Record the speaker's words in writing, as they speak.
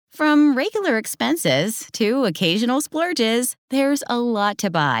From regular expenses to occasional splurges, there's a lot to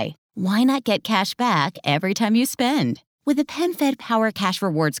buy. Why not get cash back every time you spend? With a PenFed Power Cash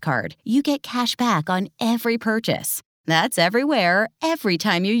Rewards card, you get cash back on every purchase. That's everywhere, every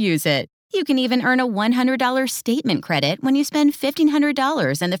time you use it. You can even earn a $100 statement credit when you spend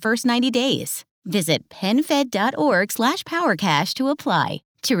 $1,500 in the first 90 days. Visit PenFed.org/PowerCash to apply.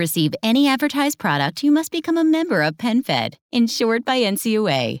 To receive any advertised product, you must become a member of PenFed, insured by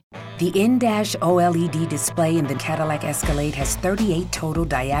NCUA. The in-dash OLED display in the Cadillac Escalade has 38 total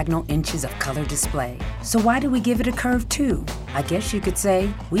diagonal inches of color display. So why do we give it a curve too? I guess you could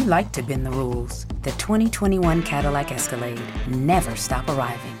say we like to bend the rules. The 2021 Cadillac Escalade. Never stop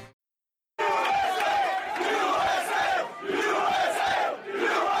arriving.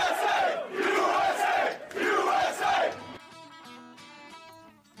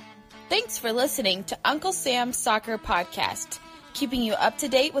 Thanks for listening to Uncle Sam's Soccer Podcast, keeping you up to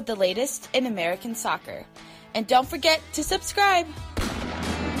date with the latest in American soccer. And don't forget to subscribe.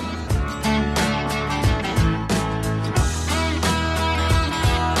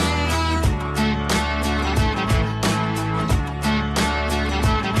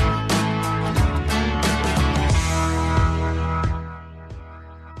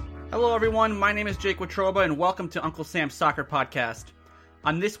 Hello everyone, my name is Jake Watroba and welcome to Uncle Sam's Soccer Podcast.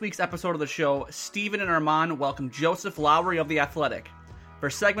 On this week's episode of the show, Steven and Armand welcome Joseph Lowery of The Athletic.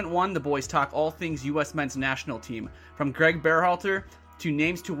 For segment 1, the boys talk all things U.S. men's national team, from Greg Berhalter to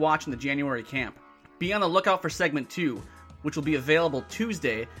names to watch in the January camp. Be on the lookout for segment 2, which will be available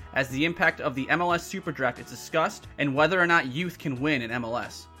Tuesday, as the impact of the MLS Super Draft is discussed and whether or not youth can win in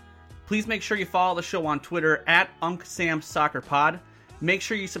MLS. Please make sure you follow the show on Twitter at UncSamSoccerPod. Make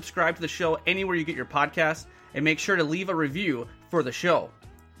sure you subscribe to the show anywhere you get your podcasts, and make sure to leave a review for the show.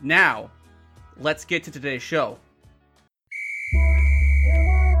 Now, let's get to today's show.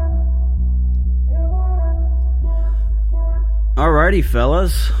 Alrighty,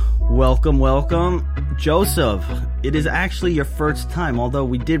 fellas. Welcome. Joseph, it is actually your first time, although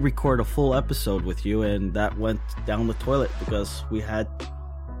we did record a full episode with you, and that went down the toilet because we had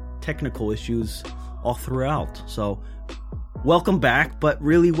technical issues all throughout. So, welcome back, but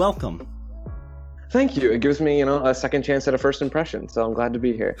really welcome. Thank you. It gives me, a second chance at a first impression, so I'm glad to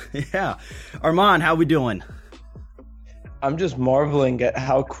be here. Yeah. Armand, how we doing? I'm just marveling at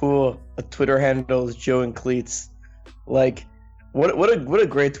how cool a Twitter handle is Joe and Cleats. Like, what a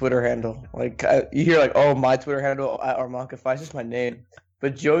great Twitter handle. Like, you hear like, oh, my Twitter handle at Armand Kafai is just my name,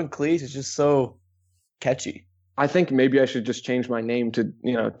 but Joe and Cleats is just so catchy. I think maybe I should just change my name to,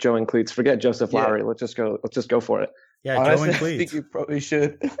 Joe and Cleats. Forget Joseph Lowery. Let's just go for it. Yeah, honestly, Joe and Cleats. I think you probably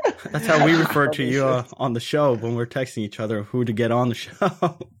should. That's how we refer to you on the show when we're texting each other who to get on the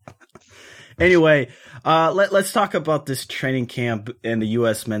show. Anyway, let's talk about this training camp and the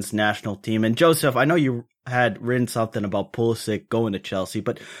U.S. men's national team. And Joseph, I know you had written something about Pulisic going to Chelsea,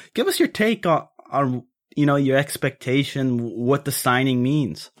 but give us your take on your expectation, what the signing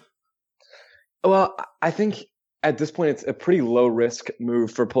means. Well, I think at this point, it's a pretty low-risk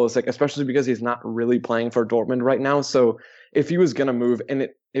move for Pulisic, especially because he's not really playing for Dortmund right now. So if he was going to move, and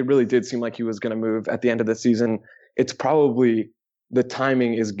it really did seem like he was going to move at the end of the season, it's probably the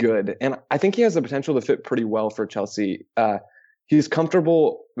timing is good. And I think he has the potential to fit pretty well for Chelsea. He's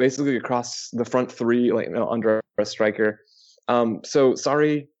comfortable basically across the front three, under a striker.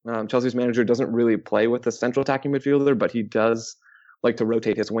 Chelsea's manager doesn't really play with a central attacking midfielder, but he does like to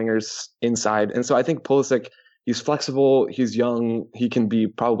rotate his wingers inside. And so I think Pulisic, he's flexible, he's young, he can be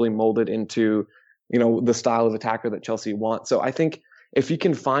probably molded into, the style of attacker that Chelsea wants. So I think if he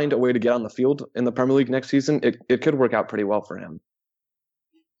can find a way to get on the field in the Premier League next season, it could work out pretty well for him.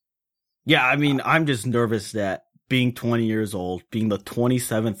 Yeah, I mean, I'm just nervous that being 20 years old, being the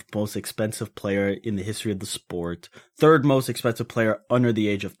 27th most expensive player in the history of the sport, third most expensive player under the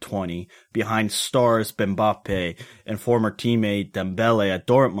age of 20, behind stars Mbappe and former teammate Dembele at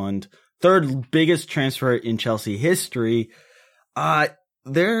Dortmund, third biggest transfer in Chelsea history.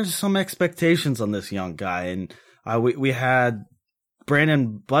 There's some expectations on this young guy. And we had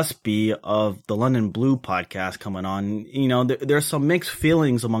Brandon Busby of the London Blue podcast coming on. There's some mixed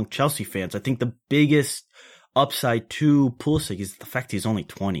feelings among Chelsea fans. I think the biggest upside to Pulisic is the fact he's only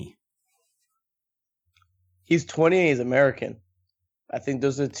 20. He's 20 and he's American. I think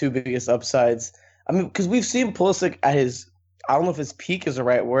those are the two biggest upsides. I mean, because we've seen Pulisic at his, I don't know if his peak is the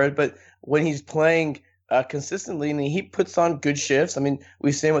right word, but when he's playing consistently and he puts on good shifts. I mean,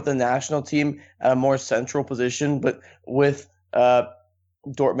 we've seen with the national team at a more central position, but with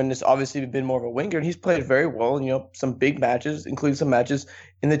Dortmund has obviously been more of a winger, and he's played very well in some big matches, including some matches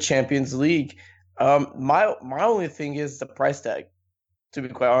in the Champions League. My only thing is the price tag. to be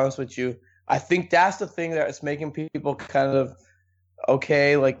quite honest with you. I think that's the thing that's making people kind of,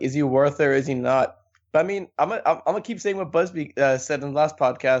 okay, like, is he worth it or is he not? But I mean, I'm gonna keep saying what Busby said in the last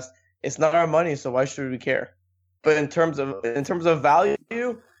podcast. It's not our money, so why should we care? But in terms of value,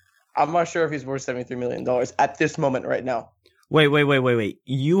 I'm not sure if he's worth $73 million at this moment right now. Wait.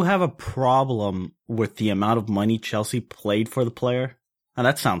 You have a problem with the amount of money Chelsea paid for the player? Now,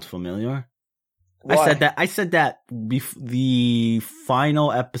 that sounds familiar. Why? I said that the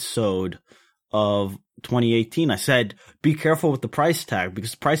final episode of 2018. I said, be careful with the price tag,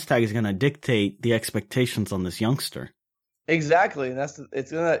 because the price tag is going to dictate the expectations on this youngster. Exactly, and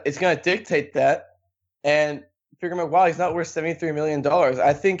it's gonna dictate that. And figuring out, wow, he's not worth $73 million.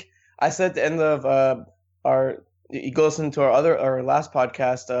 I think I said at the end of you go listen to our last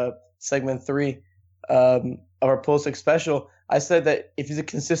podcast, segment 3 of our Pulisic special. I said that if he's a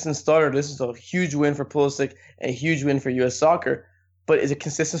consistent starter, this is a huge win for Pulisic and a huge win for U.S. soccer. But is a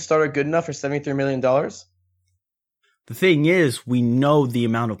consistent starter good enough for $73 million? The thing is, we know the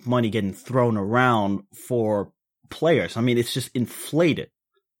amount of money getting thrown around for players. I mean, it's just inflated.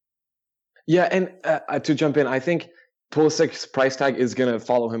 Yeah, and to jump in, I think Pulisic's price tag is going to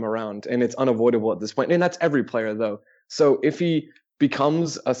follow him around, and it's unavoidable at this point. And that's every player, though. So if he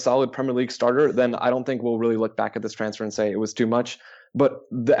becomes a solid Premier League starter, then I don't think we'll really look back at this transfer and say it was too much. But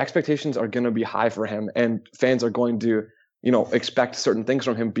the expectations are going to be high for him, and fans are going to, expect certain things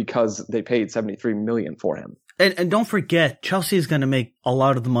from him because they paid $73 million for him. And don't forget, Chelsea is going to make a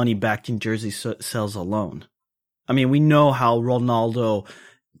lot of the money back in jersey sales alone. I mean, we know how Ronaldo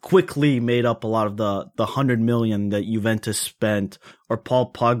quickly made up a lot of the $100 million that Juventus spent, or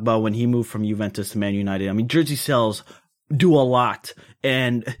Paul Pogba when he moved from Juventus to Man United. I mean, jersey sales do a lot,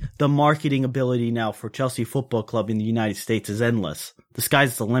 and the marketing ability now for Chelsea Football Club in the United States is endless. The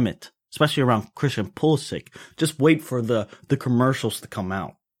sky's the limit, especially around Christian Pulisic. Just wait for the commercials to come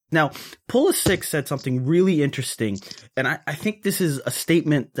out. Now, Pulisic said something really interesting, and I think this is a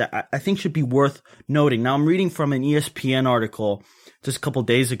statement that I think should be worth noting. Now, I'm reading from an ESPN article just a couple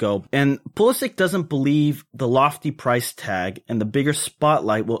days ago, and Pulisic doesn't believe the lofty price tag and the bigger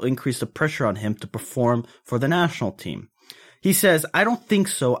spotlight will increase the pressure on him to perform for the national team. He says, I don't think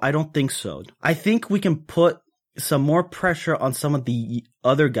so. I think we can put some more pressure on some of the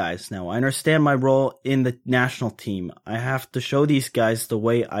other guys now. I understand my role in the national team. I have to show these guys the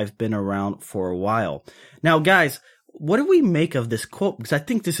way I've been around for a while. Now, guys, what do we make of this quote? Because I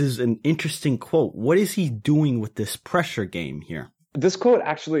think this is an interesting quote. What is he doing with this pressure game here? This quote,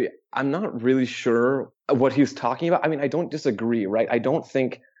 actually, I'm not really sure what he's talking about. I mean, I don't disagree, right? I don't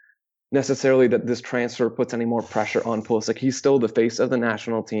think necessarily that this transfer puts any more pressure on Pulisic. He's still the face of the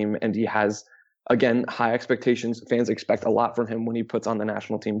national team, and he has, again, high expectations. Fans expect a lot from him when he puts on the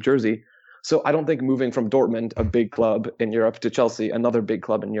national team jersey. So I don't think moving from Dortmund, a big club in Europe, to Chelsea, another big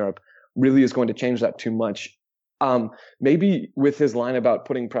club in Europe, really is going to change that too much. Maybe with his line about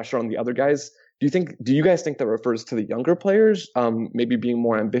putting pressure on the other guys, do you guys think that refers to the younger players, maybe being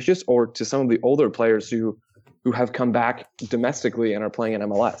more ambitious, or to some of the older players who have come back domestically and are playing in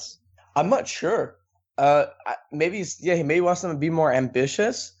MLS? I'm not sure. He maybe wants them to be more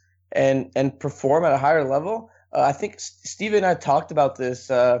ambitious and perform at a higher level. I think Steven and I talked about this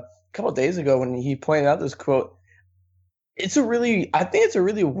a couple of days ago when he pointed out this quote. I think it's a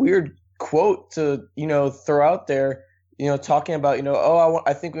really weird quote to, throw out there, talking about,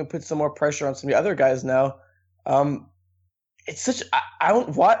 I think we put some more pressure on some of the other guys now. It's such,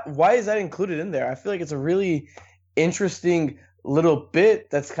 why is that included in there? I feel like it's a really interesting little bit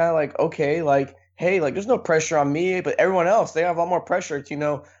that's kind of like, okay, like, hey, like, there's no pressure on me, but everyone else, they have a lot more pressure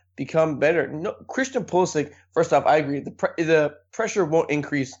to, become better. No, Christian Pulisic, first off, I agree. The pressure won't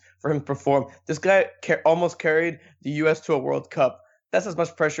increase for him to perform. This guy almost carried the U.S. to a World Cup. That's as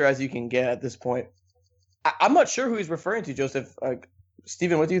much pressure as you can get at this point. I'm not sure who he's referring to, Joseph.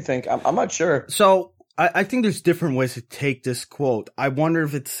 Steven, what do you think? I'm not sure. So I think there's different ways to take this quote. I wonder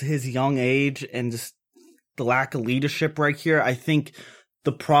if it's his young age and just the lack of leadership right here. I think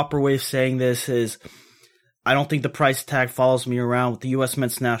the proper way of saying this is, I don't think the price tag follows me around with the U.S.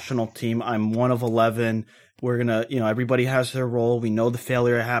 men's national team. I'm one of 11. We're going to, everybody has their role. We know the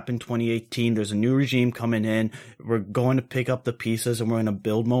failure happened 2018. There's a new regime coming in. We're going to pick up the pieces and we're going to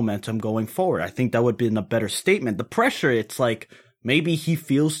build momentum going forward. I think that would be a better statement. The pressure, it's like, maybe he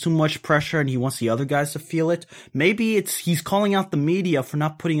feels too much pressure and he wants the other guys to feel it. Maybe he's calling out the media for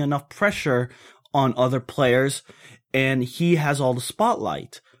not putting enough pressure on other players and he has all the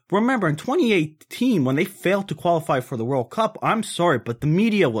spotlight. Remember, in 2018, when they failed to qualify for the World Cup, I'm sorry, but the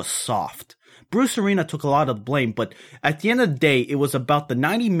media was soft. Bruce Arena took a lot of the blame, but at the end of the day, it was about the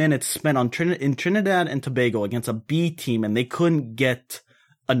 90 minutes spent on in Trinidad and Tobago against a B team, and they couldn't get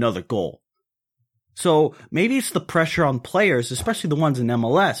another goal. So maybe it's the pressure on players, especially the ones in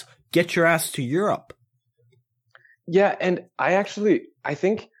MLS. Get your ass to Europe. Yeah, and I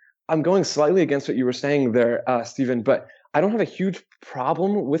think I'm going slightly against what you were saying there, Stephen, but I don't have a huge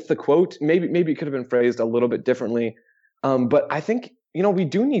problem with the quote. Maybe it could have been phrased a little bit differently. But I think, we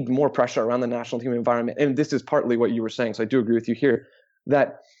do need more pressure around the national team environment. And this is partly what you were saying. So I do agree with you here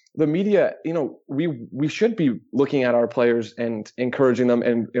that the media, we should be looking at our players and encouraging them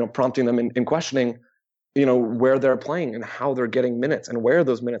and, prompting them and questioning, where they're playing and how they're getting minutes and where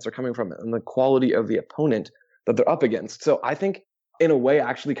those minutes are coming from and the quality of the opponent that they're up against. So I think in a way, I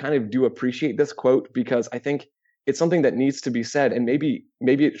actually kind of do appreciate this quote because I think it's something that needs to be said. And maybe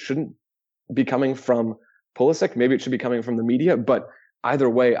it shouldn't be coming from Pulisic. Maybe it should be coming from the media. But either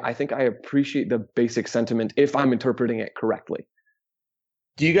way, I think I appreciate the basic sentiment if I'm interpreting it correctly.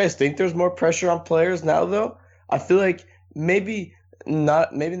 Do you guys think there's more pressure on players now, though? I feel like maybe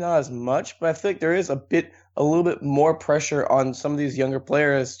not as much, but I feel like there is a little bit more pressure on some of these younger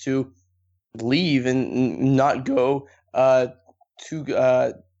players to leave and not go to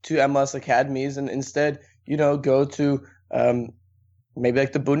MLS academies and instead, go to maybe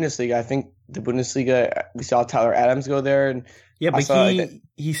like the Bundesliga. I think the Bundesliga, we saw Tyler Adams go there, and but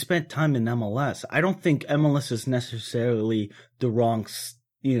he spent time in MLS. I don't think MLS is necessarily the wrong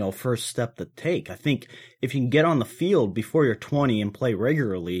first step to take. I think if you can get on the field before you're 20 and play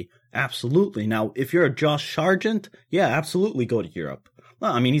regularly, absolutely. Now, if you're a Josh Sargent, yeah, absolutely go to Europe.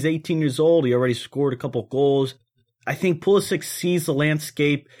 Well, I mean, he's 18 years old. He already scored a couple goals. I think Pulisic sees the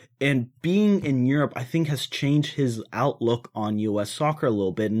landscape, and being in Europe, I think, has changed his outlook on U.S. soccer a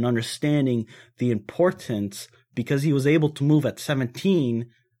little bit and understanding the importance because he was able to move at 17,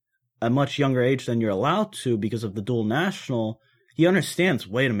 a much younger age than you're allowed to because of the dual national. He understands,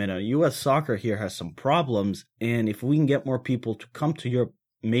 wait a minute, U.S. soccer here has some problems, and if we can get more people to come to Europe,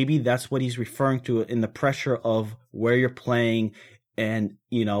 maybe that's what he's referring to in the pressure of where you're playing. And,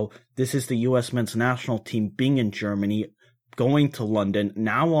 this is the U.S. men's national team being in Germany, going to London.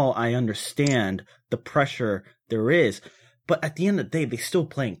 Now I understand the pressure there is. But at the end of the day, they still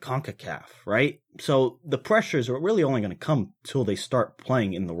play in CONCACAF, right? So the pressures are really only going to come till they start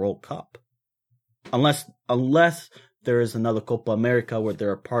playing in the World Cup. Unless there is another Copa America where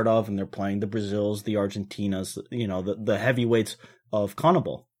they're a part of and they're playing the Brazils, the Argentinas, the heavyweights of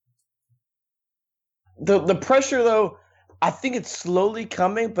CONMEBOL. The pressure, though, I think it's slowly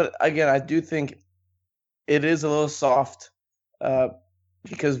coming, but again, I do think it is a little soft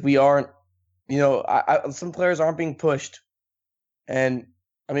because we aren't, some players aren't being pushed. And,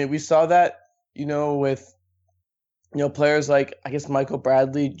 I mean, we saw that, with, players like, I guess, Michael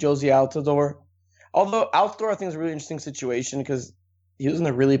Bradley, Josie Altidore. Although Altidore, I think, is a really interesting situation because he was in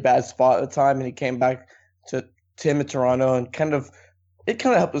a really bad spot at the time, and he came back to him at Toronto and it kind of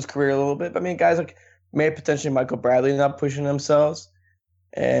helped his career a little bit. But, I mean, guys like maybe potentially Michael Bradley not pushing themselves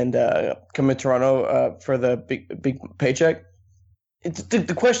and coming to Toronto for the big paycheck.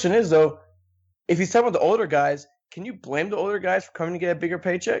 The question is, though, if he's talking about the older guys, can you blame the older guys for coming to get a bigger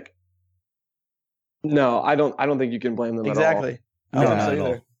paycheck? No, I don't think you can blame them exactly. at all. No, not at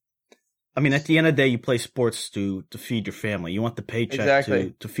all. I mean, at the end of the day, you play sports to feed your family. You want the paycheck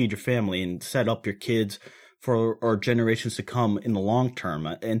to feed your family and set up your kids for our generations to come in the long term.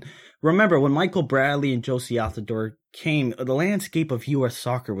 And remember, when Michael Bradley and Josie Altidore came, the landscape of U.S.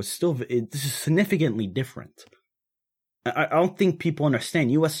 soccer was still significantly different. I don't think people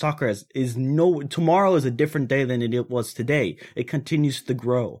understand. U.S. soccer tomorrow is a different day than it was today. It continues to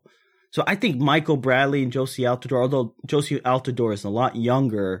grow. So I think Michael Bradley and Josie Altidore, although Josie Altidore is a lot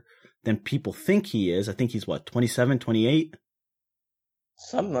younger than people think he is. I think he's 27, 28?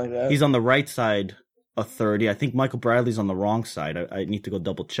 Something like that. He's on the right side of 30. I think Michael Bradley's on the wrong side. I need to go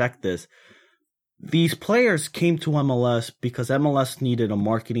double check this. These players came to MLS because MLS needed a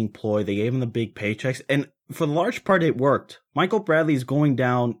marketing ploy. They gave them the big paychecks. And for the large part, it worked. Michael Bradley is going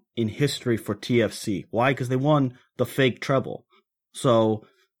down in history for TFC. Why? Because they won the fake treble. So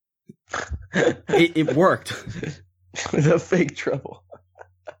it worked. The fake treble.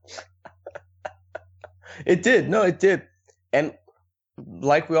 It did. No, it did. And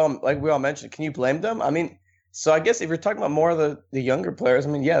like we all mentioned, can you blame them? I mean, so I guess if you're talking about more of the younger players, I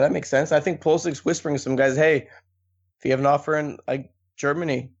mean, yeah, that makes sense. I think Pulisic's whispering to some guys, hey, if you have an offer in like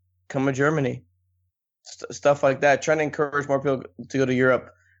Germany, come to Germany. Stuff like that, trying to encourage more people to go to Europe.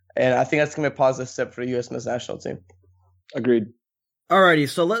 And I think that's going to be a positive step for the U.S. men's national team. Agreed. Alrighty,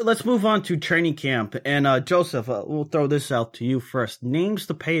 so let's move on to training camp. And Joseph, we'll throw this out to you first. Names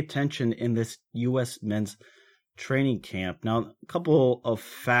to pay attention in this U.S. men's training camp. Now, a couple of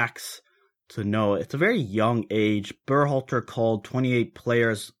facts to know. It's a very young age. Berhalter called 28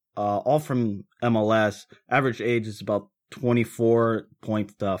 players, all from MLS. Average age is about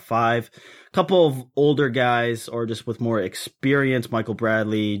 24.5. A couple of older guys, or just with more experience. Michael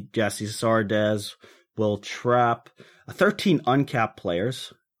Bradley, Jesse Sardes, Will Trapp. 13 uncapped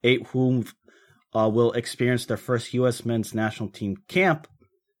players, 8 whom will experience their first U.S. men's national team camp.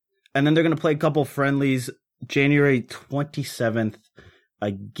 And then they're going to play a couple friendlies January 27th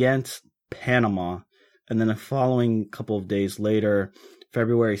against Panama. And then the following couple of days later,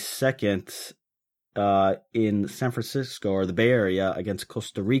 February 2nd, in San Francisco or the Bay Area against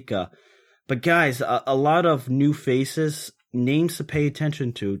Costa Rica. But guys, a lot of new faces, names to pay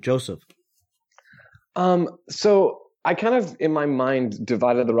attention to. Joseph. So I kind of, in my mind,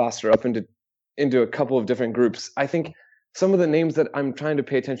 divided the roster up into a couple of different groups. I think some of the names that I'm trying to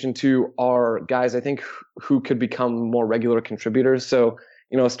pay attention to are guys I think who could become more regular contributors. So,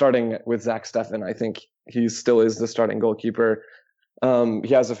 starting with Zach Steffen, I think he still is the starting goalkeeper.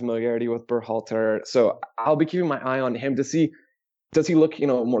 He has a familiarity with Berhalter. So I'll be keeping my eye on him to see, does he look,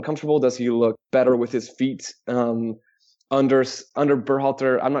 more comfortable? Does he look better with his feet? Under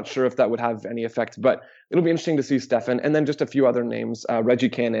Berhalter, I'm not sure if that would have any effect, but it'll be interesting to see Steffen. And then just a few other names, Reggie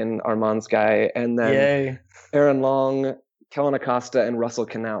Cannon, Armand's guy, and then Aaron Long, Kellen Acosta, and Russell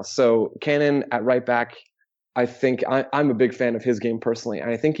Canal. So Cannon at right back, I think I'm a big fan of his game personally.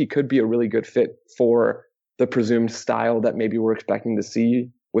 And I think he could be a really good fit for the presumed style that maybe we're expecting to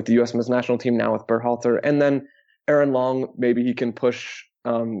see with the U.S. men's national team now with Berhalter. And then Aaron Long, maybe he can push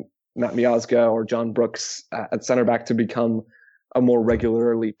Matt Miazga or John Brooks at center back to become a more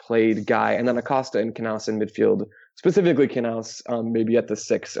regularly played guy. And then Acosta and Canals in midfield, specifically Canals, maybe at the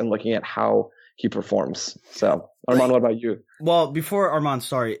 6 and looking at how he performs. So, Armand, what about you? Well, before Armand,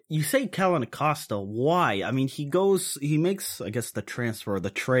 sorry, you say Kellen Acosta. Why? I mean, he makes, I guess, the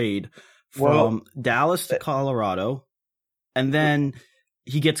trade from Dallas to Colorado, and then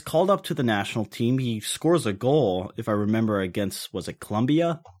he gets called up to the national team. He scores a goal, if I remember, against, was it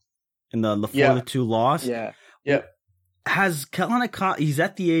Colombia? In the 4-2 loss. Yeah. Has Kellen Acosta, he's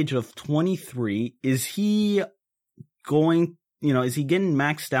at the age of 23. Is he going, is he getting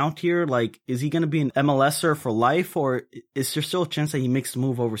maxed out here? Like, is he going to be an MLSer for life, or is there still a chance that he makes the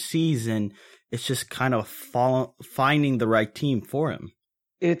move overseas and it's just kind of finding the right team for him?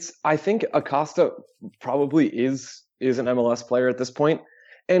 I think Acosta probably is an MLS player at this point.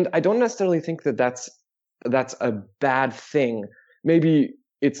 And I don't necessarily think that that's a bad thing. Maybe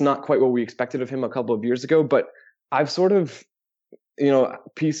it's not quite what we expected of him a couple of years ago, but I've sort of,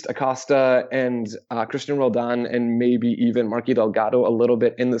 pieced Acosta and Christian Roldan and maybe even Marky Delgado a little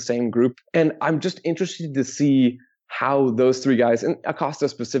bit in the same group. And I'm just interested to see how those three guys, and Acosta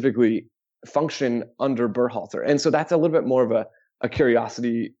specifically, function under Berhalter. And so that's a little bit more of a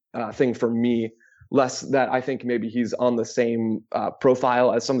curiosity thing for me, less that I think maybe he's on the same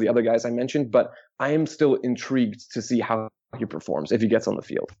profile as some of the other guys I mentioned, but I am still intrigued to see how he performs if he gets on the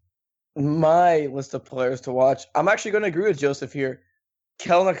field. My list of players to watch, I'm actually going to agree with Joseph here.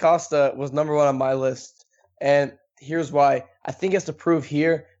 Kellen Acosta was number 1 on my list, and here's why. I think he has to prove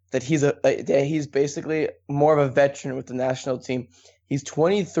here that he's basically more of a veteran with the national team. He's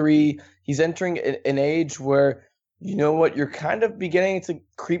 23. He's entering an age where, you're kind of beginning to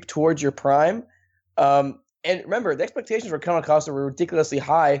creep towards your prime. And remember, the expectations for Kellen Acosta were ridiculously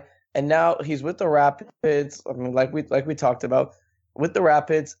high, and now he's with the Rapids. I mean, like we talked about, with the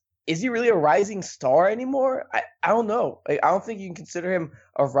Rapids. Is he really a rising star anymore? I don't know. I don't think you can consider him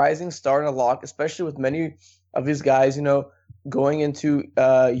a rising star in a lock, especially with many of these guys, going into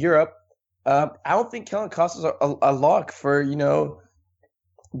Europe. I don't think Kellen Acosta's a lock for,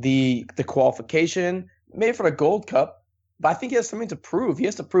 the qualification, maybe for the Gold Cup. But I think he has something to prove. He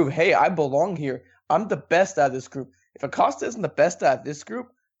has to prove, hey, I belong here. I'm the best out of this group. If Acosta isn't the best out of this group,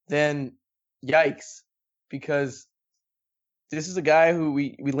 then yikes. Because this is a guy who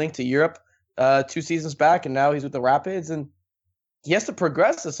we linked to Europe 2 seasons back, and now he's with the Rapids, and he has to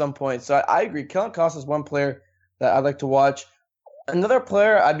progress at some point. So I agree. Kellen Acosta is one player that I'd like to watch. Another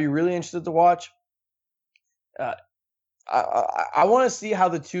player I'd be really interested to watch. I want to see how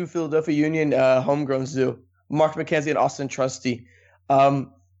the 2 Philadelphia Union homegrowns do, Mark McKenzie and Austin Trusty.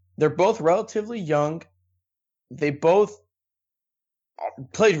 They're both relatively young. They both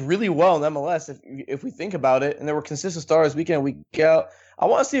played really well in MLS if we think about it, and they were consistent stars week in and week out. I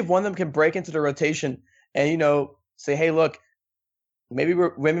want to see if one of them can break into the rotation and say, hey, look, maybe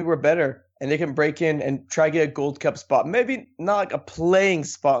we're better and they can break in and try to get a Gold Cup spot. Maybe not like a playing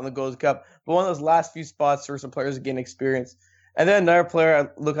spot in the Gold Cup, but one of those last few spots where some players gain experience. And then another player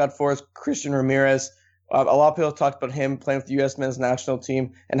I look out for is Christian Ramirez. A lot of people talked about him playing with the U.S. men's national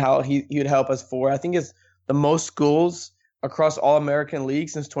team and how he would help us forward. I think it's the most goals across all American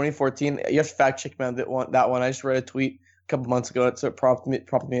leagues since 2014. You have to fact check me on that one. I just read a tweet a couple months ago, so it prompted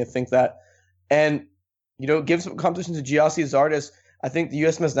me to think that. And, give some competition to Gyasi Zardes. I think the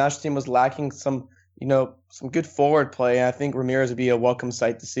U.S. men's national team was lacking some good forward play, and I think Ramirez would be a welcome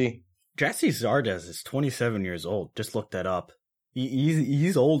sight to see. Gyasi Zardes is 27 years old. Just looked that up.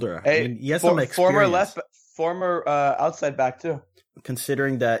 He's older. Hey, I mean, he has some experience. Former outside back too.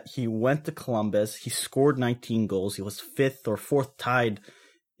 Considering that he went to Columbus, he scored 19 goals. He was 5th or 4th tied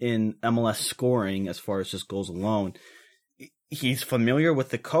in MLS scoring as far as just goals alone. He's familiar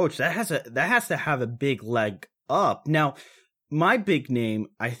with the coach. That has to have a big leg up. Now, my big name,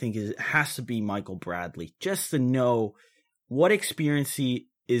 I think, has to be Michael Bradley, just to know what experience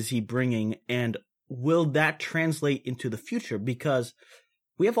is he bringing, and will that translate into the future? Because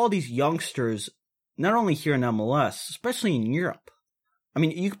we have all these youngsters, not only here in MLS, especially in Europe. I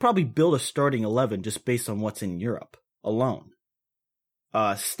mean, you could probably build a starting 11 just based on what's in Europe alone.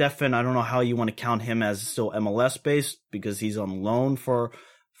 Stefan, I don't know how you want to count him as still MLS based because he's on loan for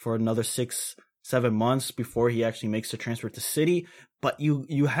another 6-7 months before he actually makes the transfer to City. But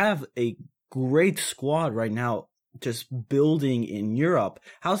you have a great squad right now just building in Europe.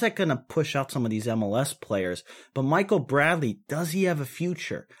 How's that going to push out some of these MLS players? But Michael Bradley, does he have a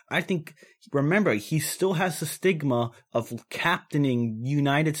future? I think, remember, he still has the stigma of captaining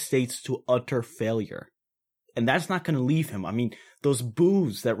United States to utter failure. And that's not going to leave him. I mean, those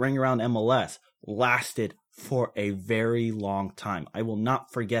boos that rang around MLS lasted for a very long time. I will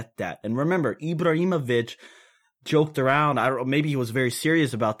not forget that. And remember, Ibrahimovic joked around. I don't know, maybe he was very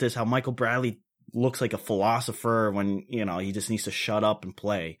serious about this, how Michael Bradley looks like a philosopher when, he just needs to shut up and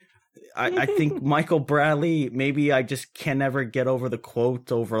play. I think Michael Bradley, maybe I just can never get over the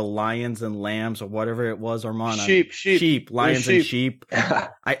quote over lions and lambs or whatever it was, Armand. Sheep, lions and sheep.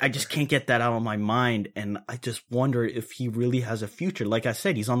 I just can't get that out of my mind. And I just wonder if he really has a future. Like I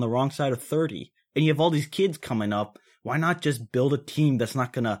said, he's on the wrong side of 30. And you have all these kids coming up. Why not just build a team that's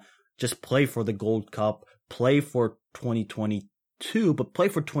not going to just play for the Gold Cup, play for 2022, but play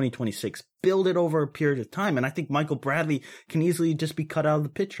for 2026? Build it over a period of time. And I think Michael Bradley can easily just be cut out of the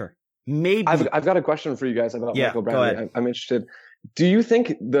picture. Maybe. I've got a question for you guys about Michael Bradley. I'm interested. Do you think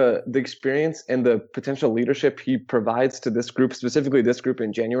the experience and the potential leadership he provides to this group, specifically this group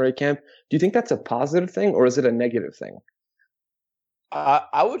in January camp, do you think that's a positive thing or is it a negative thing?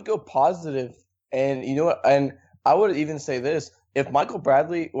 I would go positive. And you know what? And I would even say this: if Michael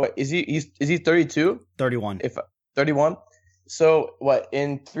Bradley, what is he? Is he 32? 31. If 31. So what?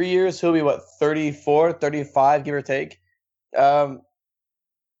 In 3 years, he'll be 34, 35, give or take.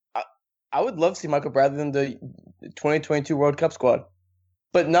 I would love to see Michael Bradley in the 2022 World Cup squad,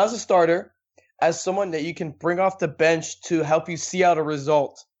 but not as a starter, as someone that you can bring off the bench to help you see out a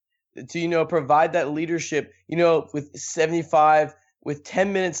result, to provide that leadership. With 75. With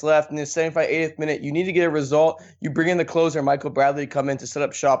 10 minutes left in the 75th, 80th minute, you need to get a result. You bring in the closer, Michael Bradley, come in to set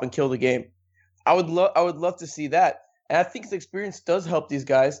up shop and kill the game. I would love to see that. And I think his experience does help these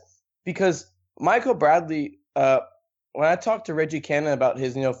guys because Michael Bradley, when I talked to Reggie Cannon about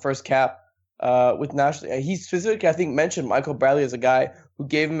his first cap with National, he specifically, I think, mentioned Michael Bradley as a guy who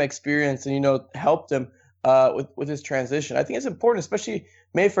gave him experience and helped him with his transition. I think it's important, especially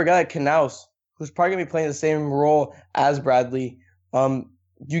maybe for a guy like Knaus, who's probably going to be playing the same role as Bradley.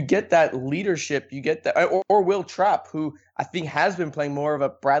 You get that leadership, you get that, or Will Trapp, who I think has been playing more of a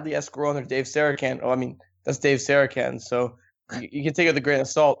Bradley-esque role under Dave Sarakan. Oh, I mean, that's Dave Sarakan, so you can take it with a grain of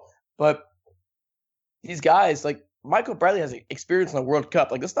salt. But these guys, like Michael Bradley, has experience in the World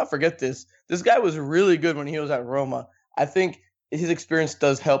Cup. Like, let's not forget this. This guy was really good when he was at Roma. I think his experience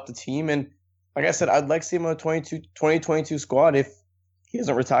does help the team. And like I said, I'd like to see him on the 2022 squad if he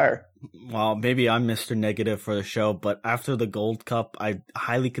doesn't retire. Well, maybe I'm Mr. Negative for the show, but after the Gold Cup, I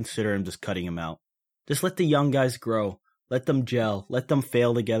highly consider him just cutting him out. Just let the young guys grow. Let them gel. Let them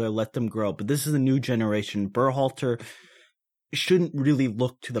fail together. Let them grow. But this is a new generation. Berhalter shouldn't really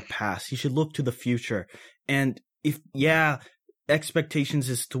look to the past. He should look to the future. And expectations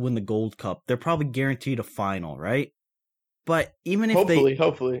is to win the Gold Cup. They're probably guaranteed a final, right? But even if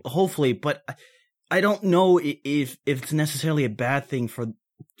hopefully, but I don't know if it's necessarily a bad thing for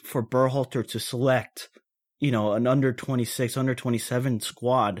Berhalter to select, an under 26, under 27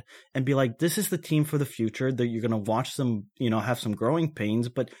 squad and be like, this is the team for the future that you're going to watch them, have some growing pains,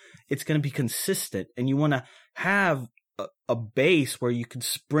 but it's going to be consistent. And you want to have a base where you could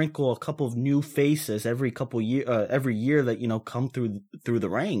sprinkle a couple of new faces every year that come through the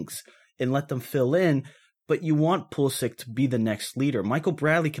ranks and let them fill in. But you want Pulisic to be the next leader. Michael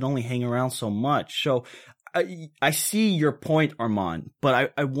Bradley can only hang around so much. So I see your point, Armand,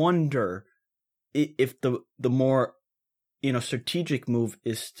 but I wonder if the more strategic move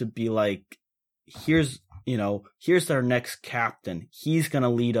is to be like, here's our next captain. He's going to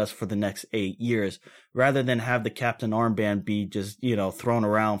lead us for the next 8 years, rather than have the captain armband be just, thrown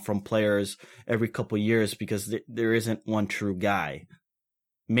around from players every couple of years because there isn't one true guy.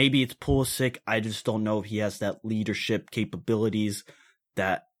 Maybe it's Pulisic. I just don't know if he has that leadership capabilities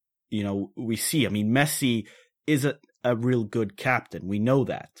that, we see. I mean, Messi is a real good captain. We know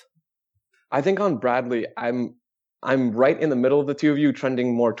that. I think on Bradley, I'm right in the middle of the two of you,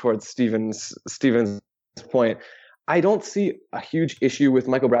 trending more towards Steven's point. I don't see a huge issue with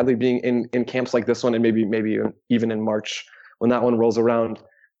Michael Bradley being in camps like this one, and maybe even in March when that one rolls around,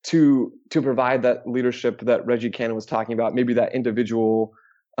 to provide that leadership that Reggie Cannon was talking about, maybe that individual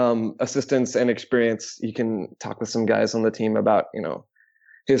assistance and experience. You can talk with some guys on the team about,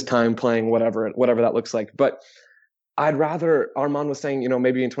 his time playing, whatever that looks like. But I'd rather, Armand was saying,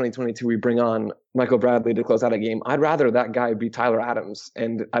 maybe in 2022 we bring on Michael Bradley to close out a game. I'd rather that guy be Tyler Adams,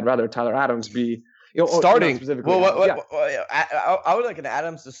 and I'd rather Tyler Adams be starting. I would like an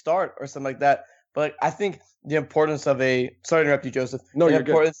Adams to start or something like that. But I think the importance of sorry to interrupt you, Joseph. No, the you're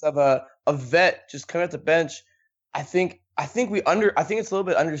importance good. of a vet just coming at the bench. I think it's a little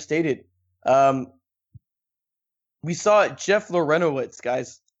bit understated. We saw Jeff Lorenowitz,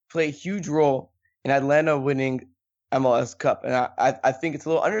 guys, play a huge role in Atlanta winning MLS Cup, and I think it's a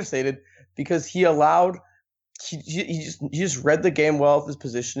little understated because he just read the game well with his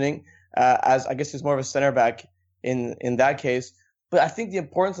positioning. As I guess he's more of a center back in that case. But I think the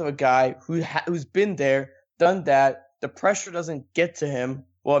importance of a guy who's been there, done that, the pressure doesn't get to him.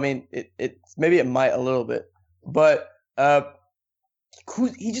 Well, I mean, maybe it might a little bit, but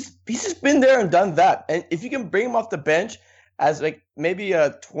he's just been there and done that. And if you can bring him off the bench as maybe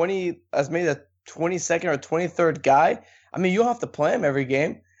the 22nd or 23rd guy, I mean, you'll have to play him every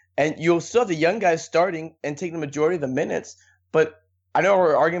game, and you'll still have the young guys starting and taking the majority of the minutes. But I know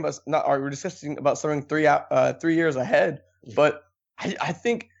we're discussing about something 3 years ahead, but I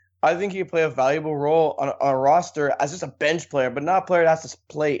think he can play a valuable role on a roster as just a bench player, but not a player that has to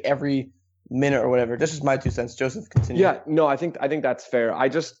play every minute or whatever. This is my 2 cents. Joseph, continue. Yeah, no, I think that's fair.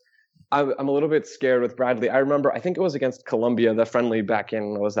 I'm a little bit scared with Bradley. I remember, I think it was against Colombia, the friendly back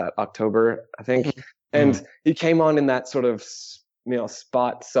in, what was that, October, I think. Mm-hmm. And he came on in that sort of,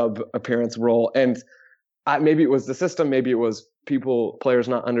 spot sub appearance role. And maybe it was the system, maybe it was players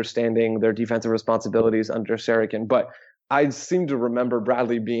not understanding their defensive responsibilities under Sarachan. But I seem to remember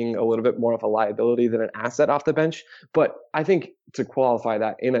Bradley being a little bit more of a liability than an asset off the bench. But I think to qualify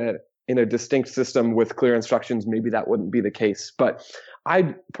that in a distinct system with clear instructions, maybe that wouldn't be the case. But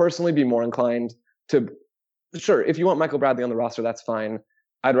I'd personally be more inclined to, sure, if you want Michael Bradley on the roster, that's fine.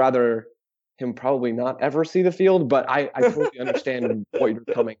 I'd rather him probably not ever see the field, but I totally understand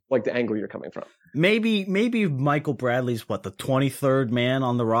the angle you're coming from. Maybe Michael Bradley's the 23rd man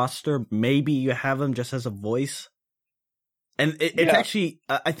on the roster. Maybe you have him just as a voice. And it's actually,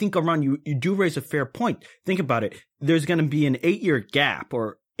 I think, Armand, you do raise a fair point. Think about it. There's going to be an 8-year gap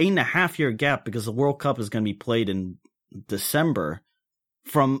or 8.5-year gap because the World Cup is going to be played in December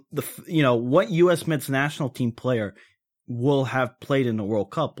from what U.S. men's national team player will have played in the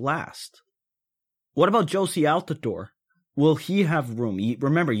World Cup last. What about Josie Altidore? Will he have room?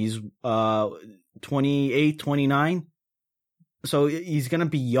 Remember, he's 28, 29. So he's going to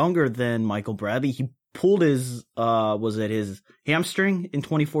be younger than Michael Bradley. He pulled his his hamstring in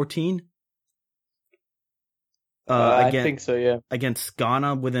 2014? I think so, yeah. Against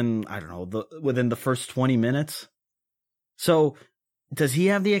Ghana within the first 20 minutes. So does he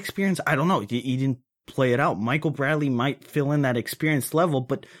have the experience? I don't know. He didn't play it out. Michael Bradley might fill in that experience level,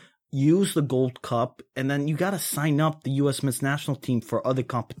 but use the Gold Cup, and then you got to sign up the U.S. men's national team for other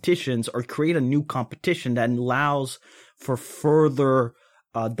competitions or create a new competition that allows for further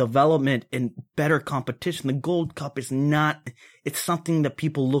development and better competition. The Gold Cup is it's something that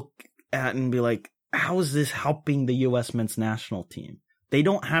people look at and be like, how is this helping the U.S. men's national team? They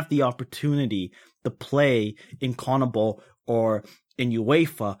don't have the opportunity to play in CONMEBOL or in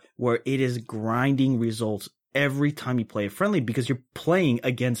UEFA where it is grinding results every time you play a friendly because you're playing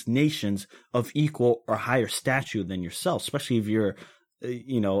against nations of equal or higher stature than yourself, especially if you're,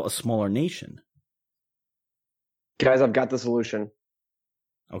 a smaller nation. Guys, I've got the solution.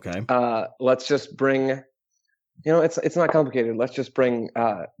 Okay. Let's just bring, it's not complicated. Let's just bring,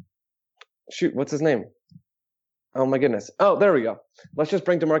 what's his name? Oh my goodness. Oh, there we go. Let's just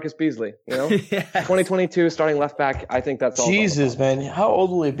bring DeMarcus Beasley. Yes. 2022 starting left back. I think that's all. Jesus, man, how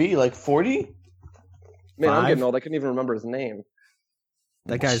old will he be? Like 40? Man, I'm 5? getting old. I couldn't even remember his name.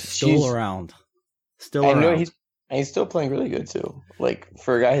 That guy's still around. Still I around. know he's still playing really good too. Like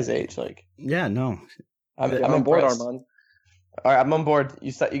for a guy his age, like Yeah, no. I'm on board, impressed. Armand. All right, I'm on board.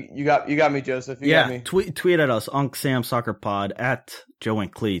 You got me, Joseph. You got me. Tweet at us, Unc Sam Soccer Pod at Joe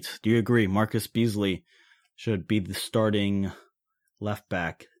and Cleats. Do you agree Marcus Beasley should be the starting left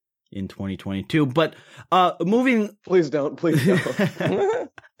back in 2022? But moving. Please don't.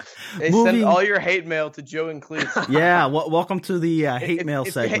 Hey, send all your hate mail to Joe and Cleats. Yeah, welcome to the hate mail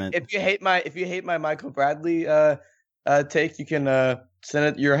segment. If you hate my Michael Bradley take, you can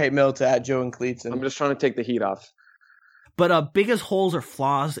send your hate mail to at Joe and Cleats. I'm just trying to take the heat off. But biggest holes or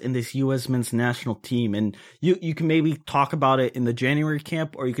flaws in this U.S. men's national team, and you can maybe talk about it in the January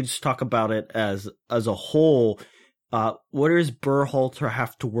camp, or you could just talk about it as a whole. What does Berhalter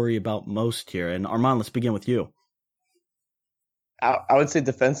have to worry about most here? And Armand, let's begin with you. I would say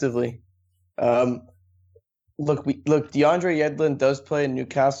defensively. Look, DeAndre Yedlin does play in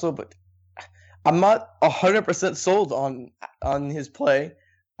Newcastle, but I'm not 100% sold on his play.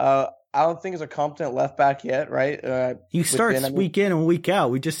 I don't think he's a competent left back yet, right? He starts week in and week out.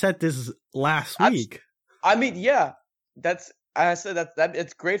 We just said this last week. I mean, yeah, I said that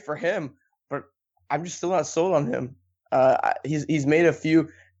it's great for him, but I'm just still not sold on him. He's made a few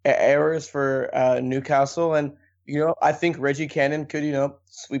errors for Newcastle, and I think Reggie Cannon could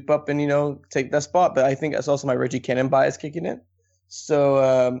sweep up and take that spot, but I think that's also my Reggie Cannon bias kicking in.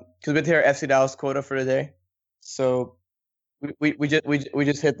 So because we hit our FC Dallas quota for today, so we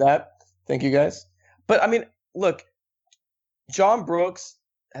just hit that. Thank you guys. But I mean, look, John Brooks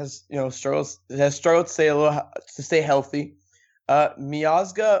has struggled to stay healthy.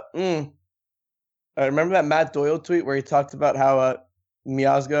 Miazga, I remember that Matt Doyle tweet where he talked about how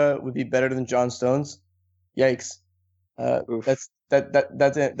Miazga would be better than John Stones. Yikes! That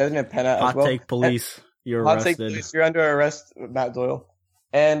didn't pan out as well. Hot take police, you're hot arrested. Take police, you're under arrest, Matt Doyle.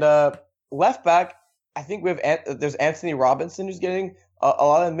 And left back, I think there's Anthony Robinson who's getting a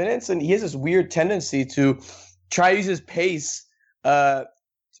lot of minutes, and he has this weird tendency to try to use his pace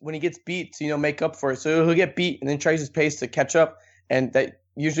when he gets beat to make up for it. So he'll get beat and then try to use his pace to catch up, and that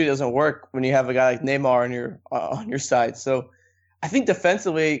usually doesn't work when you have a guy like Neymar on your side. So I think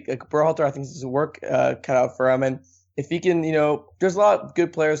defensively, like Berhalter, I think this is a work cut out for him, and if he can, there's a lot of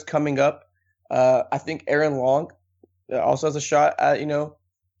good players coming up. I think Aaron Long also has a shot at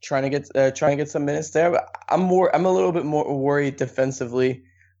trying to get some minutes there. But I'm a little bit more worried defensively,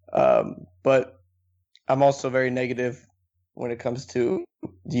 but I'm also very negative when it comes to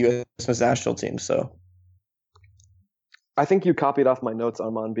the U.S. national team. So I think you copied off my notes,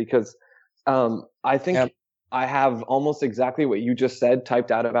 Armand, because I think I have almost exactly what you just said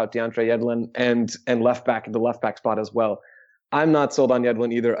typed out about DeAndre Yedlin and the left back spot as well. I'm not sold on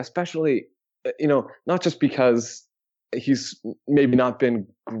Yedlin either, especially not just because he's maybe not been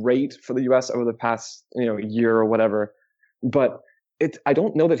great for the U.S. over the past year or whatever, but I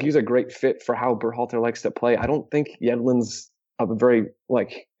don't know that he's a great fit for how Berhalter likes to play. I don't think Yedlin's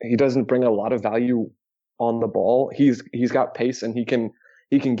he doesn't bring a lot of value on the ball. He's got pace and he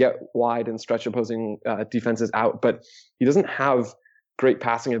can get wide and stretch opposing defenses out, but he doesn't have great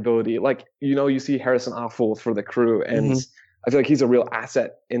passing ability. You see Harrison Afful for the Crew, and I feel like he's a real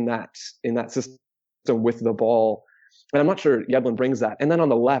asset in that system with the ball. And I'm not sure Yedlin brings that. And then on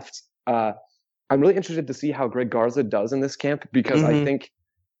the left, I'm really interested to see how Greg Garza does in this camp, because I think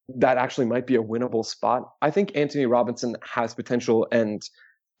that actually might be a winnable spot. I think Anthony Robinson has potential, and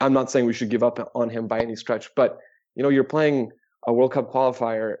I'm not saying we should give up on him by any stretch, but you're playing a World Cup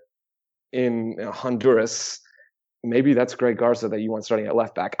qualifier in Honduras. Maybe that's Greg Garza that you want starting at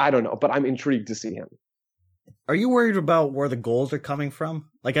left back. I don't know, but I'm intrigued to see him. Are you worried about where the goals are coming from?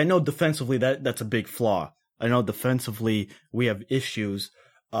 I know defensively that's a big flaw. I know defensively we have issues.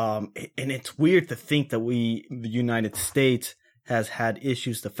 And it's weird to think that the United States has had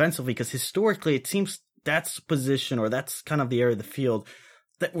issues defensively, because historically it seems that's position, or that's kind of the area of the field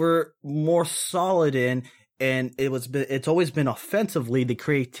that we're more solid in. And it's always been offensively, the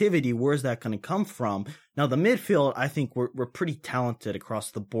creativity, where's that going to come from? Now, the midfield, I think we're pretty talented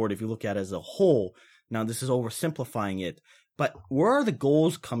across the board if you look at it as a whole. Now, this is oversimplifying it, but where are the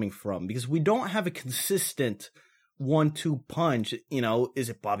goals coming from? Because we don't have a consistent 1-2 punch. Is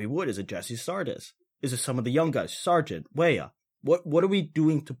it Bobby Wood? Is it Jesse Sardis? Is it some of the young guys? Sargent, Weah? What are we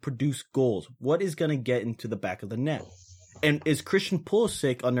doing to produce goals? What is going to get into the back of the net? And is Christian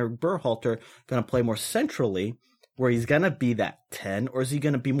Pulisic under Berhalter going to play more centrally, where he's going to be that 10, or is he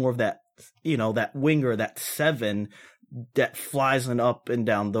going to be more of that that winger, that 7 that flies up and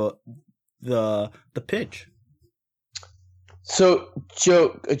down the pitch. So,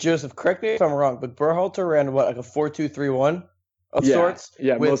 Joseph, correct me if I'm wrong, but Berhalter ran like a 4-2-3-1 of sorts?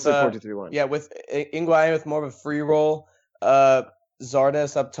 Yeah, mostly 4-2-3-1. Yeah, with Higuaín with more of a free role,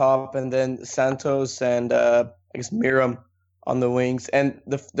 Zardes up top, and then Santos and I guess Miram on the wings, and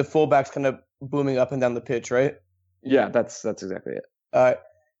the fullbacks kind of booming up and down the pitch, right? Yeah, that's exactly it.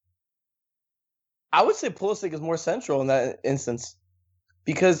 I would say Pulisic is more central in that instance,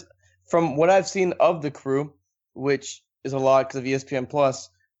 because from what I've seen of the crew, which is a lot because of ESPN Plus,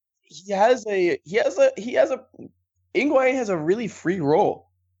 Higuaín has a really free role.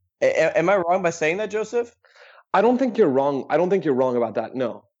 Am I wrong by saying that, Joseph? I don't think you're wrong. I don't think you're wrong about that.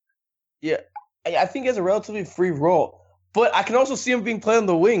 No. Yeah, I think he has a relatively free role, but I can also see him being played on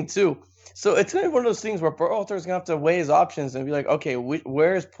the wing too. So it's going to be one of those things where Berhalter is going to have to weigh his options and be like, okay,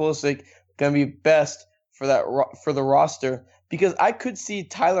 where is Pulisic going to be best for the roster? Because I could see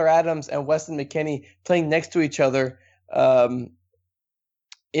Tyler Adams and Weston McKennie playing next to each other in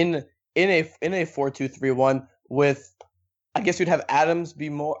a 4-2-3-1 with, I guess you'd have Adams be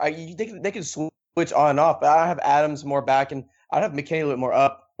more. They could switch on and off, but I'd have Adams more back and I'd have McKennie a little bit more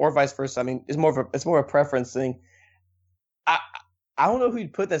up, or vice versa. I mean, it's more of a preference thing. I don't know who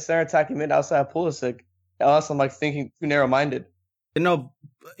you'd put that center attacking mid outside of Pulisic, unless I'm like thinking too narrow-minded. No,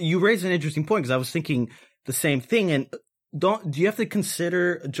 you raised an interesting point because I was thinking the same thing. And do you have to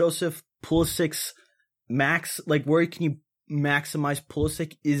consider Joseph Pulisic's max? Like, where can you maximize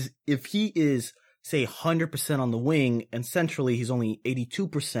Pulisic is if he is, say, 100% on the wing and centrally he's only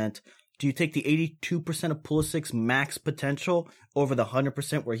 82%. Do you take the 82% of Pulisic's max potential over the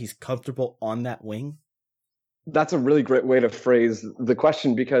 100% where he's comfortable on that wing? That's a really great way to phrase the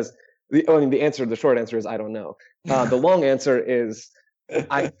question, because the short answer is I don't know. The long answer is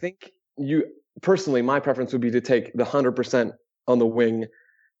I think personally, my preference would be to take the 100% on the wing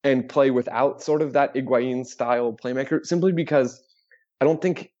and play without sort of that Higuaín style playmaker, simply because I don't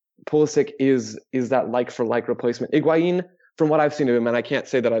think Pulisic is that like for like replacement. Higuaín, from what I've seen of him, and I can't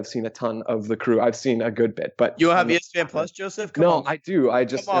say that I've seen a ton of the crew. I've seen a good bit, but you don't have ESPN Plus, Joseph? Come on. I do. I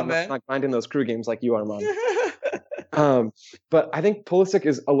just am not finding those crew games like you are, Mom. But I think Pulisic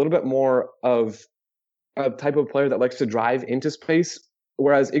is a little bit more of a type of player that likes to drive into space,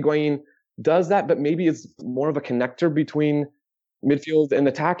 whereas Higuaín does that, but maybe it's more of a connector between midfield and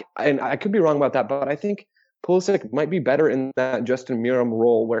attack. And I could be wrong about that, but I think Pulisic might be better in that Justin Miram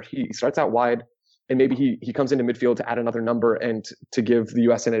role where he starts out wide and maybe he comes into midfield to add another number and to give the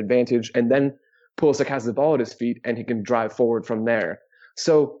US an advantage. And then Pulisic has the ball at his feet and he can drive forward from there.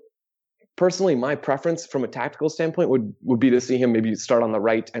 So personally, my preference from a tactical standpoint would be to see him maybe start on the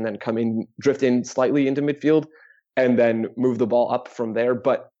right and then drift in slightly into midfield and then move the ball up from there.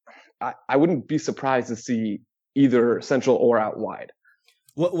 But I wouldn't be surprised to see either central or out wide.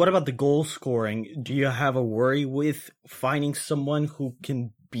 What about the goal scoring? Do you have a worry with finding someone who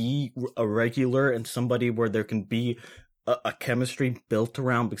can be a regular and somebody where there can be a chemistry built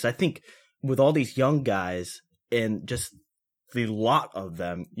around? Because I think with all these young guys and just the lot of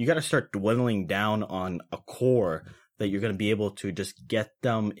them, you got to start dwindling down on a core that you're going to be able to just get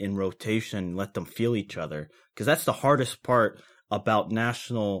them in rotation, let them feel each other. Because that's the hardest part about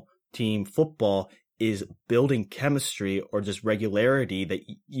national team football is building chemistry or just regularity that,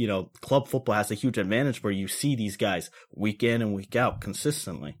 club football has a huge advantage where you see these guys week in and week out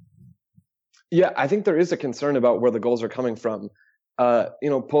consistently. Yeah, I think there is a concern about where the goals are coming from.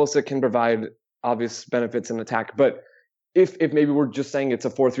 Pulisic can provide obvious benefits in attack, but if maybe we're just saying it's a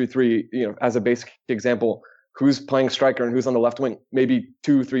 4-3-3, as a basic example, who's playing striker and who's on the left wing, maybe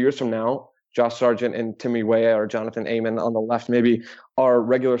 2-3 years from now, Josh Sargent and Timmy Weah or Jonathan Amon on the left maybe are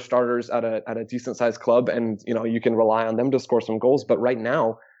regular starters at a decent sized club, and you can rely on them to score some goals. But right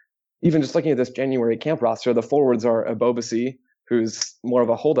now, even just looking at this January camp roster, the forwards are Abobasi, who's more of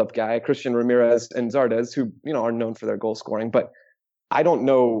a hold up guy, Christian Ramirez and Zardes, who are known for their goal scoring, but I don't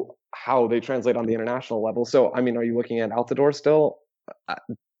know how they translate on the international level. So I mean, are you looking at Altidore still?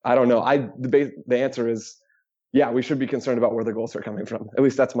 I don't know. The answer is yeah, we should be concerned about where the goals are coming from. At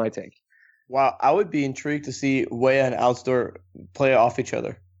least that's my take. Wow, I would be intrigued to see Weah and Altidore play off each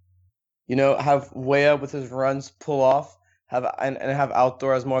other. Have Weah with his runs pull off, and have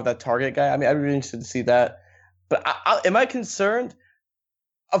Altidore as more of that target guy. I mean, I'd be really interested to see that. But am I concerned?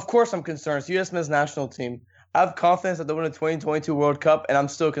 Of course I'm concerned. It's U.S. men's national team. I have confidence that they'll win the 2022 World Cup, and I'm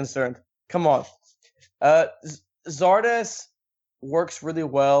still concerned. Come on. Zardes works really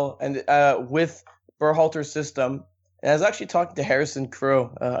well and with Berhalter's system. And I was actually talking to Harrison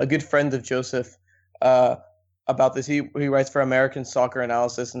Crow, a good friend of Joseph, about this. He writes for American Soccer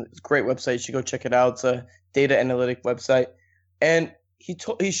Analysis, and it's a great website. You should go check it out. It's a data analytic website. And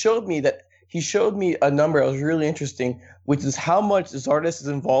he showed me a number that was really interesting, which is how much Zardes is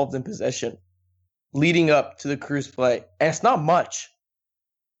involved in possession leading up to the Cruz play. And it's not much.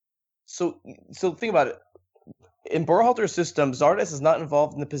 So think about it. In Berhalter's system, Zardes is not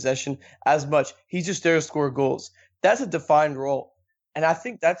involved in the possession as much. He's just there to score goals. That's a defined role. And I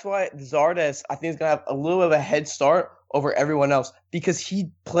think that's why Zardes, I think, is going to have a little bit of a head start over everyone else, because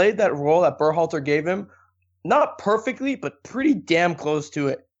he played that role that Berhalter gave him, not perfectly, but pretty damn close to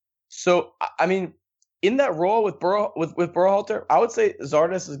it. So, I mean, in that role with Berhalter, I would say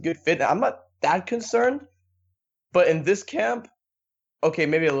Zardes is a good fit. I'm not that concerned, but in this camp, okay,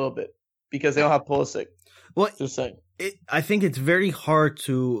 maybe a little bit, because they don't have Pulisic. Well, just saying. I think it's very hard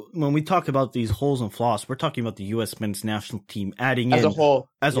to, when we talk about these holes and flaws, we're talking about the U.S. men's national team adding as a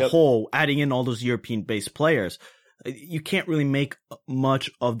whole, adding in all those European-based players. You can't really make much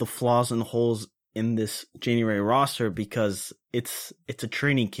of the flaws and holes in this January roster because it's a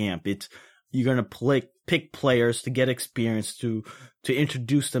training camp. You're going to pick players to get experience to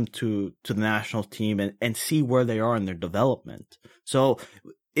introduce them to the national team and see where they are in their development. So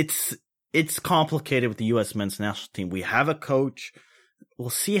it's complicated with the U.S. men's national team. We have a coach. We'll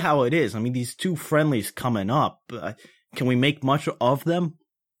see how it is. I mean, these two friendlies coming up, can we make much of them?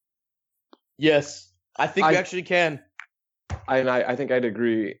 Yes, I think we actually can. I think I'd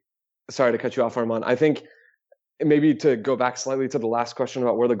agree. Sorry to cut you off, Arman. I think maybe to go back slightly to the last question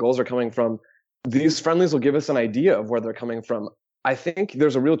about where the goals are coming from, these friendlies will give us an idea of where they're coming from. I think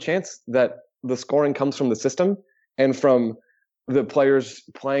there's a real chance that the scoring comes from the system and from the players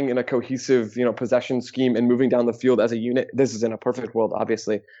playing in a cohesive, possession scheme and moving down the field as a unit. This is in a perfect world,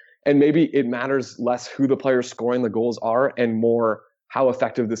 obviously. And maybe it matters less who the players scoring the goals are and more how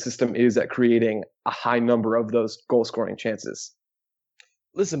effective the system is at creating a high number of those goal-scoring chances.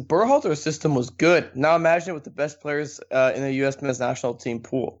 Listen, Berhalter's system was good. Now imagine it with the best players in the U.S. men's national team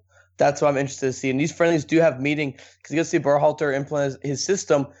pool. That's what I'm interested to see. And these friendlies do have meaning because you get to see Berhalter implement his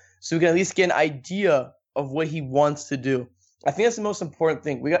system so we can at least get an idea of what he wants to do. I think that's the most important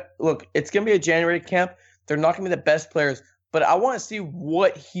thing. It's going to be a January camp. They're not going to be the best players, but I want to see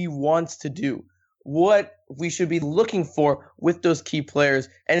what he wants to do, what we should be looking for with those key players,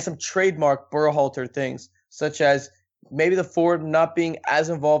 and some trademark Berhalter things, such as maybe the forward not being as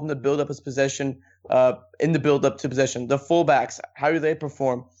involved in the build-up of possession, in the build-up to possession. The fullbacks, how do they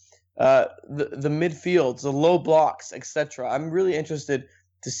perform? The midfields, the low blocks, etc. I'm really interested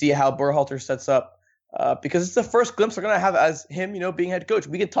to see how Berhalter sets up, because it's the first glimpse we're going to have as him, being head coach.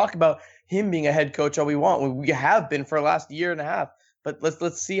 We can talk about him being a head coach all we want. We have been for the last year and a half, but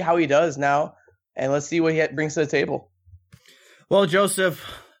let's see how he does now, and let's see what he brings to the table. Well, Joseph,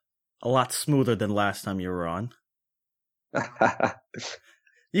 a lot smoother than last time you were on.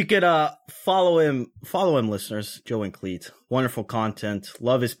 You could follow him, listeners. Joe Incleat, wonderful content.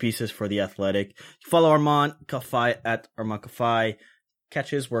 Love his pieces for The Athletic. Follow Arman Kafai at Arman Kafai.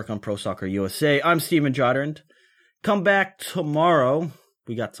 Catch his work on Pro Soccer USA. I'm Steven Jodrand. Come back tomorrow.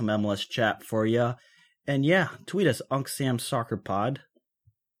 We got some MLS chat for you. And yeah, tweet us, Unc Sam Soccer Pod.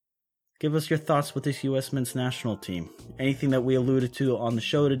 Give us your thoughts with this U.S. men's national team. Anything that we alluded to on the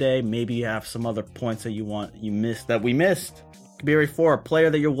show today. Maybe you have some other points that we missed. Could be for a player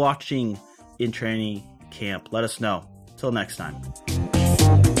that you're watching in training camp. Let us know. Till next time.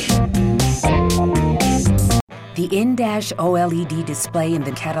 The in-dash OLED display in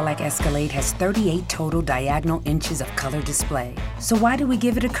the Cadillac Escalade has 38 total diagonal inches of color display. So why do we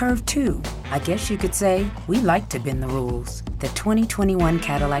give it a curve too? I guess you could say we like to bend the rules. The 2021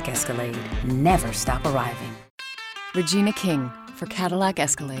 Cadillac Escalade. Never stop arriving. Regina King for Cadillac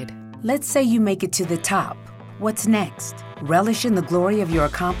Escalade. Let's say you make it to the top. What's next? Relish in the glory of your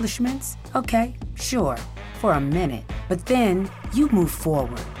accomplishments? Okay, sure, for a minute. But then you move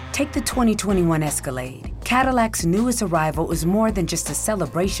forward. Take the 2021 Escalade. Cadillac's newest arrival is more than just a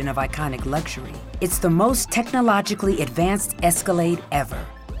celebration of iconic luxury. It's the most technologically advanced Escalade ever.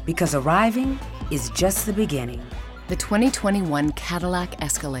 Because arriving is just the beginning. The 2021 Cadillac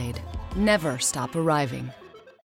Escalade. Never stop arriving.